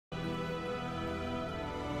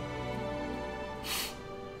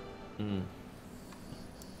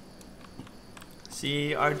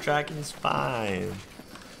See, our dragon's fine.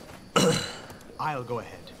 I'll go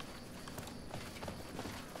ahead.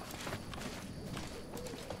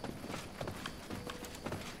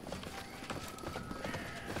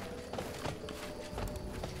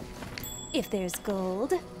 If there's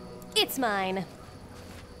gold, it's mine.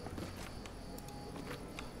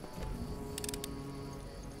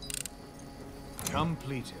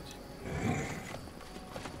 Completed.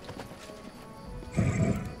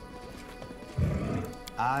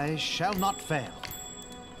 I shall not fail.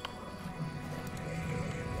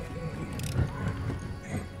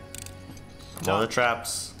 No the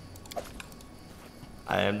traps.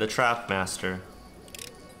 I am the trap master.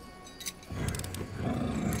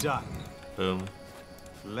 Done. Boom.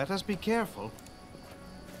 Let us be careful.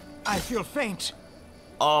 I feel faint.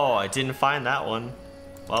 Oh, I didn't find that one.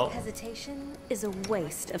 Well, Hesitation is a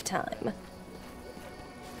waste of time.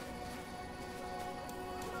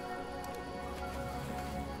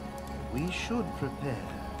 We should prepare.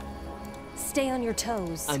 Stay on your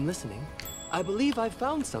toes. I'm listening. I believe I've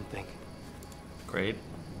found something. great.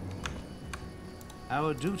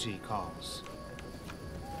 Our duty calls.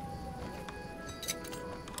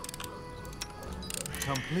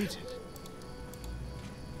 Completed.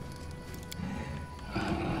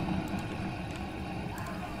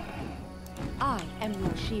 I am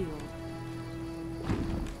your shield.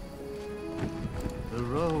 The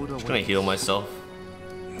road I'm gonna heal myself.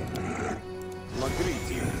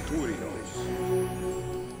 Magritium Turinos.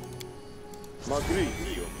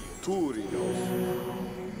 Magritium Turinos.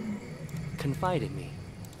 Confide in me.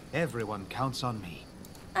 Everyone counts on me.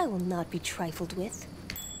 I will not be trifled with.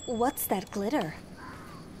 What's that glitter?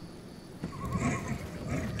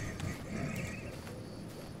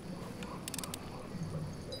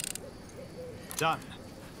 Done.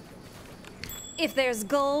 If there's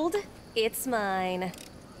gold, it's mine.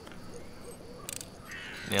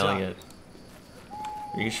 Nailing Done. it.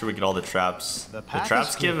 Making sure we get all the traps. The The path traps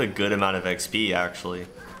is give clear. a good amount of XP, actually.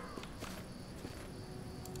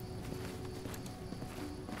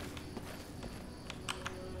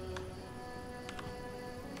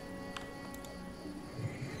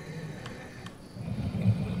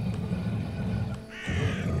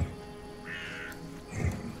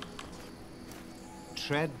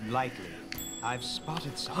 Tread lightly. I've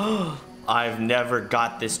spotted something. I've never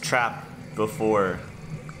got this trap before.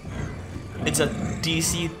 It's a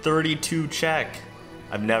DC 32 check.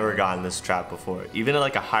 I've never gotten this trap before, even at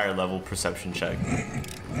like a higher level perception check.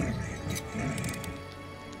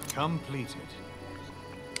 Completed.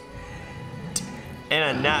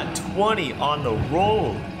 And a nat 20 on the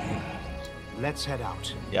roll. Let's head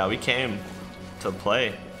out. Yeah, we came to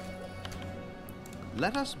play.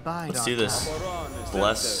 Let us bide Let's our do this. time.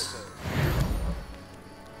 Bless.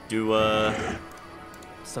 Do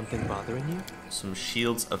Something bothering you? some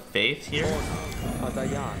shields of faith here.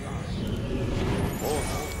 Adayana.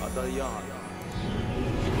 Ona Adayana.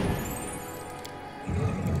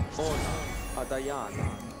 Ona Adayana.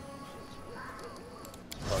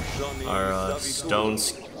 Our stone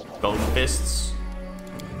fists.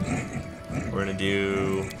 We're gonna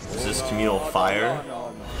do this communal fire.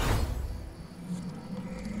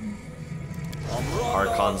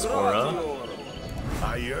 Archon's aura.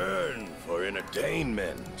 I yearn for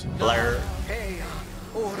entertainment. Blair.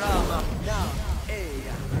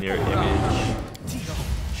 Mirror image.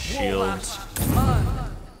 Shield.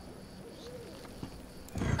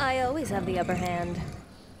 I always have the upper hand.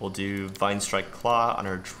 We'll do Vine Strike Claw on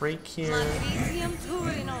our Drake here. Magritium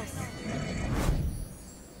Turinos.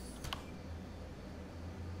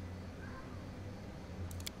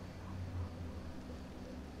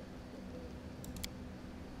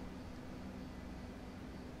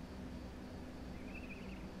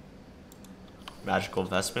 Magical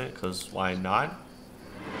Vestment, because why not?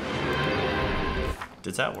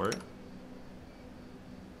 Did that work?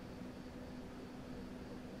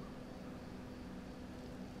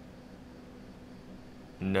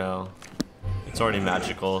 No. It's already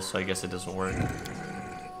magical, so I guess it doesn't work.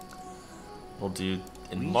 We'll do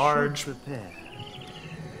Enlarge. We should prepare.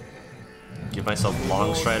 Give myself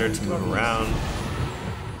Long Strider to move around.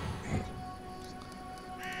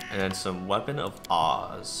 And then some Weapon of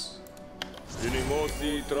Oz.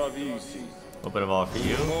 Unimosi Travisi. Weapon of Awe for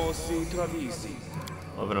you. Unimosi Travisi.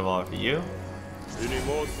 Weapon of Awe for you.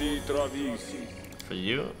 Unimosi Travisi. For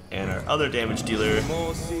you. And our other damage dealer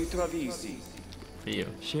Unimosi Travisi. for you.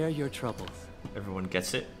 Share your troubles. Everyone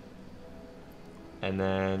gets it. And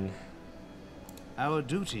then Our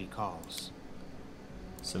duty calls.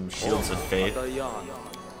 some Shields of Faith Adayana.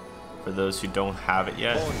 for those who don't have it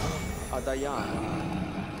yet. Ona Adayana.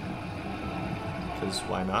 because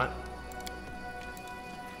why not?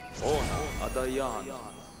 Ona Adayan.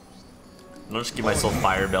 I'll just give myself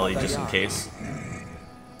fire belly just in case.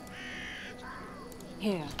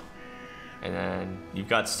 Here. And then you've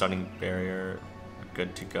got stunning barrier,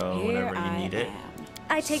 good to go Here whenever you I need it. am.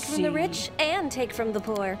 I take from the rich and take from the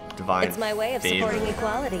poor. Divine It's my way of favor. supporting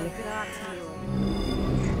equality.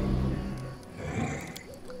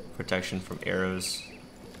 Protection from arrows.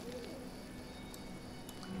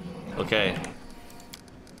 Okay.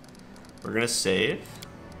 We're gonna save.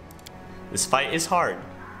 This fight is hard.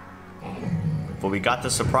 But we got the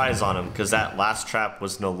surprise on him because that last trap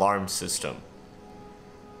was an alarm system.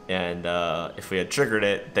 And if we had triggered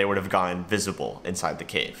it, they would have gone invisible inside the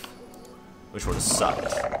cave. Which would have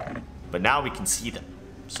sucked. But now we can see them.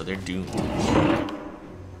 So they're doomed.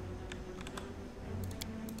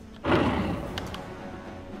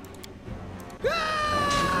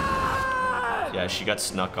 Yeah, she got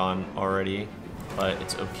snuck on already. But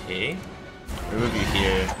it's okay. Remove you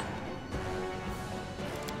here.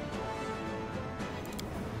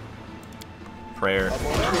 Prayer.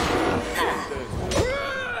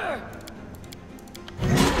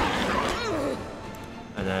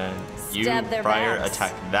 And then you, Stab their Briar, backs.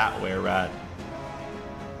 attack that were-rat.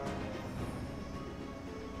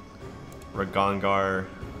 Ragongar,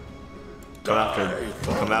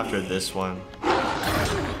 come after this one.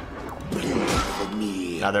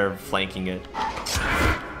 Now they're flanking it.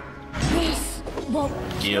 This won't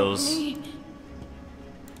Heals. kill me.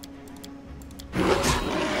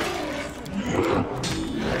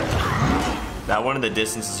 That one in the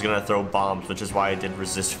distance is gonna throw bombs, which is why I did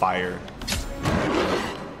resist fire.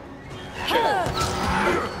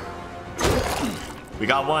 We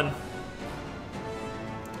got one.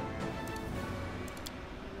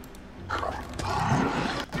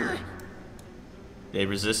 They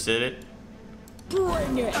resisted it.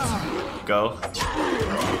 Bring it. Go.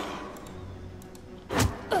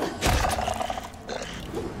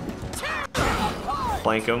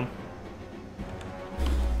 Flank him.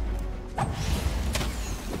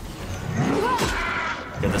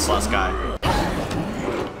 Get this last guy.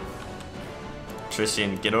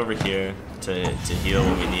 Tristan, get over here to heal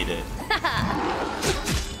when we need it.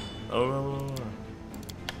 Oh.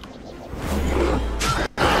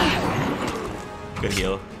 Good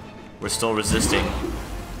heal. We're still resisting.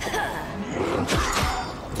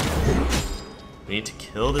 We need to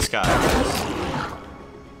kill this guy.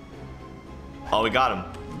 Oh, we got him.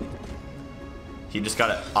 He just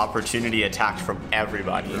got an opportunity attack from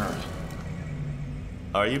everybody.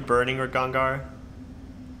 Are you burning, Ragongar?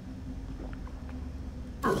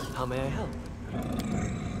 How may I help?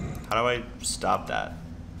 How do I stop that?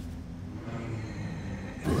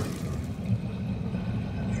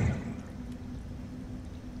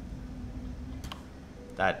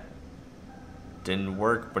 That didn't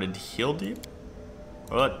work, but it healed you?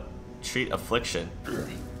 Or look, treat affliction.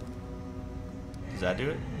 Does that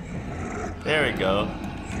do it? There we go.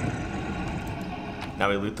 Now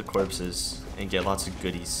we loot the corpses and get lots of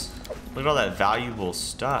goodies. Look at all that valuable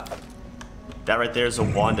stuff. That right there is a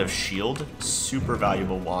wand of shield. Super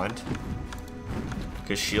valuable wand.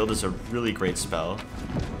 Because shield is a really great spell.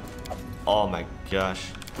 Oh my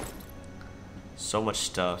gosh. So much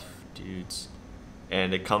stuff, dudes.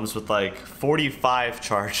 And it comes with like 45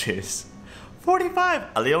 charges.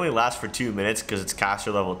 45! They only last for 2 minutes because it's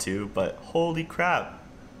caster level 2, but holy crap.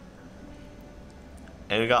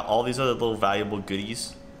 And we got all these other little valuable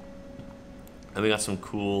goodies. And we got some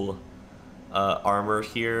cool armor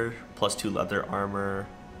here. +2 leather armor.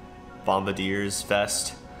 Bombardier's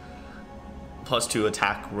vest. +2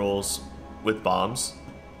 attack rolls with bombs.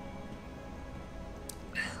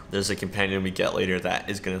 There's a companion we get later that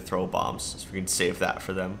is going to throw bombs, so we can save that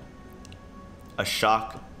for them. A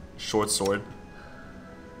shock short sword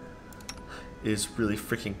is really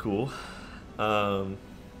freaking cool.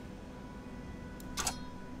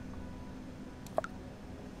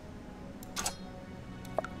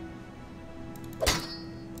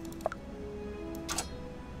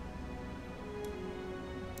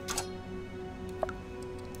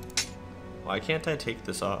 Why can't I take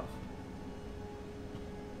this off?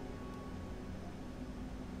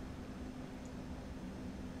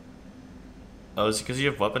 Oh, is it because you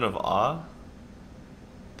have Weapon of Awe?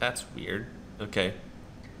 That's weird. Okay.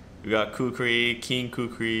 We got Kukri, King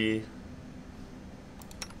Kukri.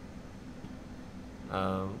 We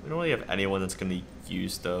don't really have anyone that's going to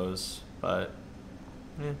use those, but...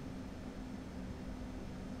 yeah.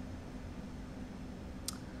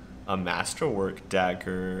 A Masterwork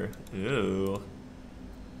Dagger. Ooh.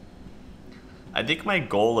 I think my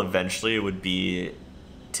goal eventually would be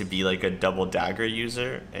to be like a double dagger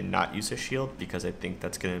user and not use a shield, because I think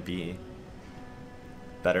that's gonna be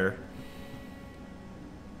better.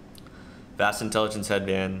 Vast intelligence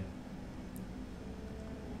headband.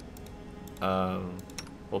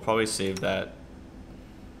 We'll probably save that.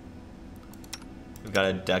 We've got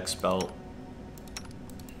a dex belt.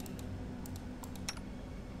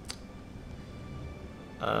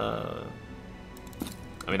 I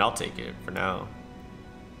mean, I'll take it for now.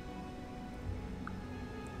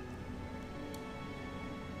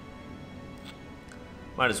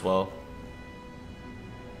 Might as well.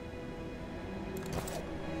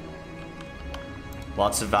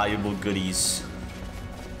 Lots of valuable goodies.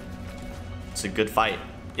 It's a good fight.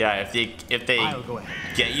 Yeah, if they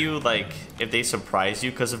get you, like, if they surprise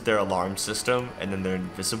you because of their alarm system and then they're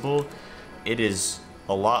invisible, it is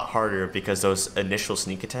a lot harder because those initial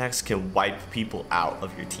sneak attacks can wipe people out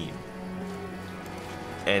of your team.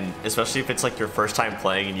 And especially if it's like your first time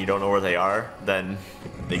playing and you don't know where they are, then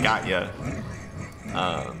they got you.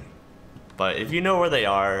 But if you know where they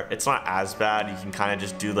are, it's not as bad. You can kind of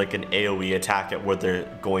just do like an AoE attack at where they're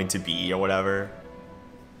going to be or whatever.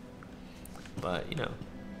 But, you know.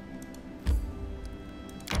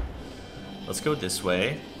 Let's go this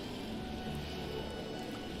way.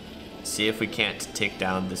 See if we can't take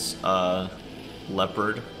down this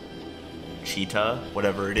leopard, cheetah,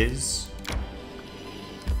 whatever it is.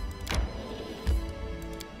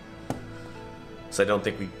 So I don't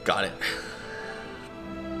think we got it.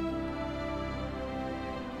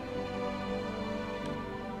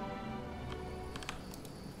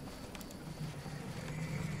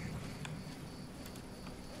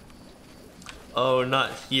 Oh,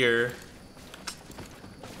 not here.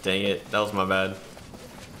 Dang it, that was my bad.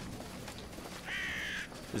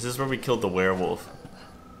 This is where we killed the werewolf.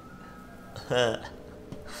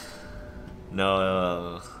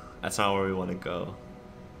 No, that's not where we want to go.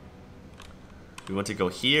 We want to go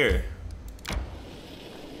here.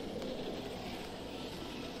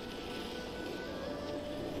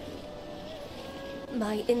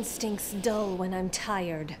 My instincts dull when I'm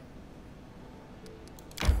tired.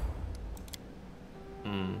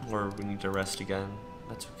 Or we need to rest again.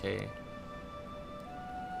 That's okay.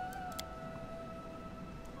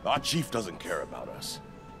 Our chief doesn't care about us,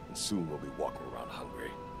 and soon we'll be walking around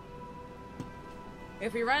hungry.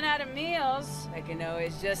 If we run out of meals, I can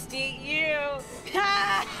always just eat you.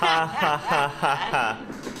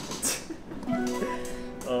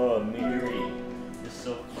 Oh, Miri, you're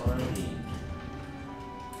so funny.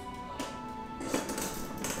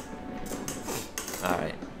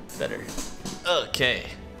 Alright, better. Okay.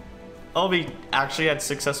 Oh, we actually had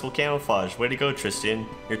successful camouflage. Way to go, Tristan.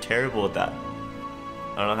 You're terrible at that.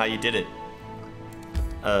 I don't know how you did it.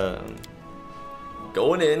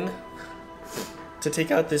 Going in to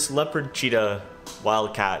take out this leopard cheetah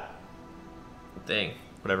wildcat thing,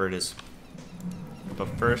 whatever it is. But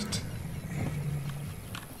first,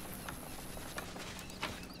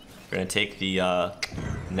 we're gonna take the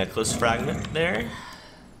necklace fragment there.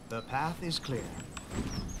 The path is clear.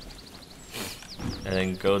 And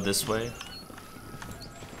then go this way.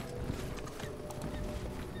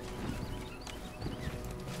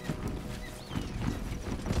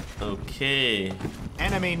 Okay.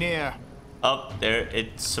 Enemy near. Up there,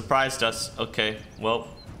 it surprised us. Okay, well.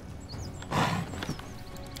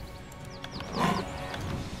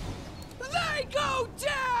 They go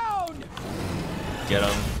down! Get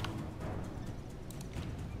him.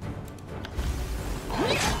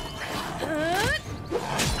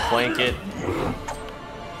 Flank it.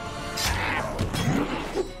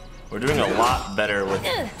 We're doing a lot better with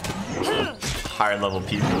higher level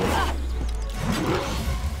people.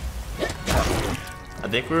 I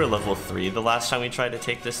think we were level 3 the last time we tried to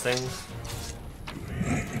take this thing.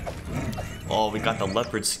 Oh, we got the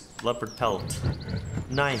leopard pelt.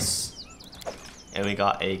 Nice. And we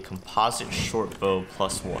got a composite short bow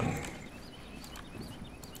 +1.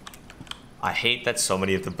 I hate that so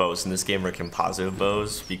many of the bows in this game are composite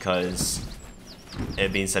bows, because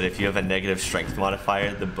it means that if you have a negative strength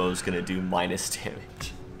modifier, the bow's gonna do minus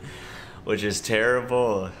damage, which is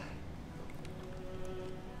terrible.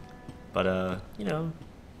 But you know,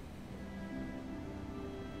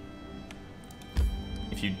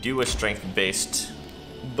 if you do a strength-based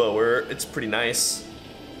bower, it's pretty nice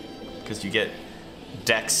because you get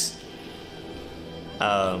dex.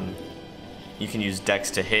 You can use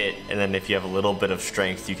dex to hit, and then if you have a little bit of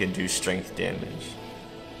strength, you can do strength damage,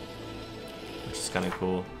 which is kind of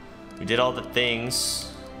cool. We did all the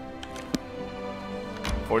things.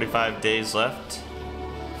 45 days left.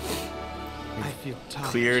 I feel tired.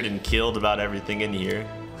 Cleared and killed about everything in here.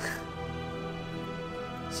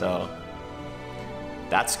 So,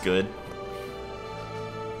 That's good.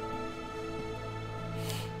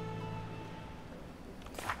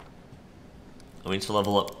 I need to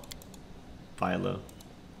level up Philo.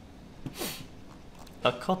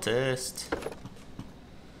 Occultist.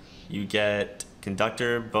 You get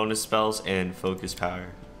conductor, bonus spells, and focus power.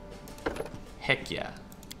 Heck yeah.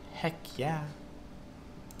 Heck yeah.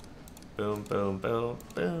 Boom, boom, boom,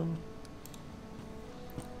 boom.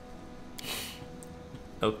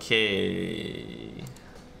 Okay.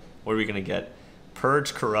 What are we gonna get?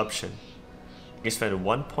 Purge corruption. You can spend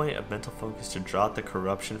 1 point of mental focus to draw out the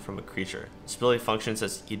corruption from a creature. This ability functions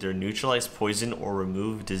as either neutralize poison or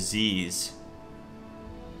remove disease.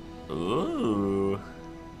 Ooh.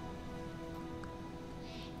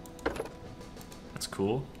 That's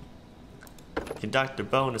cool. Conductor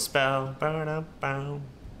bonus spell.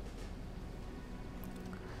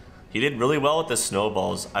 He did really well with the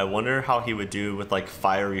snowballs. I wonder how he would do with like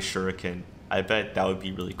fiery shuriken. I bet that would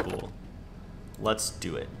be really cool. Let's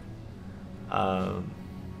do it. And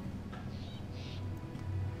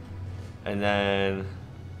then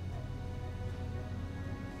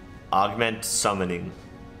augment summoning.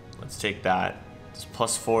 Let's take that. It's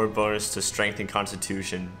 +4 bonus to strength and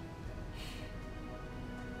constitution.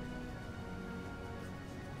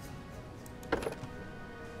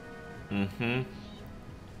 Mm-hmm.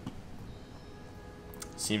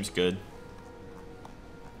 Seems good.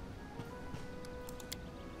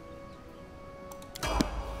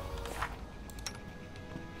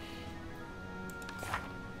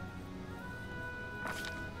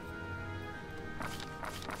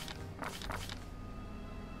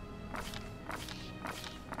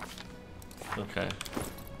 Okay.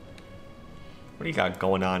 What do you got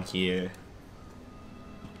going on here?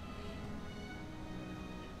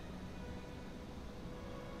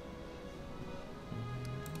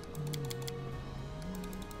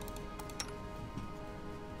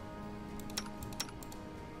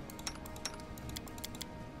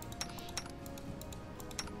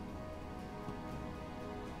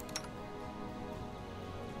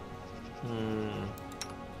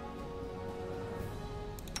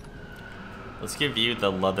 Let's give you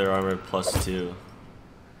the leather armor +2.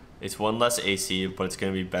 It's 1 less AC, but it's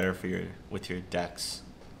gonna be better for with your dex.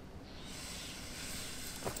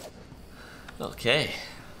 Okay.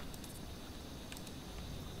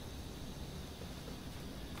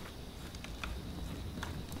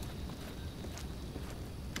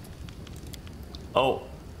 Oh.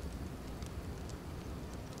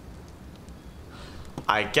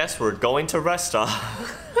 I guess we're going to rest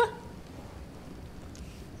off.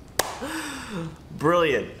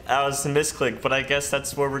 Brilliant. That was a misclick, but I guess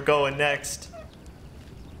that's where we're going next.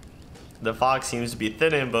 The fog seems to be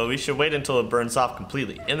thinning, but we should wait until it burns off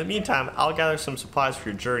completely. In the meantime, I'll gather some supplies for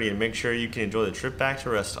your journey and make sure you can enjoy the trip back to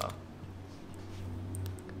Restov.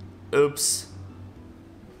 Oops.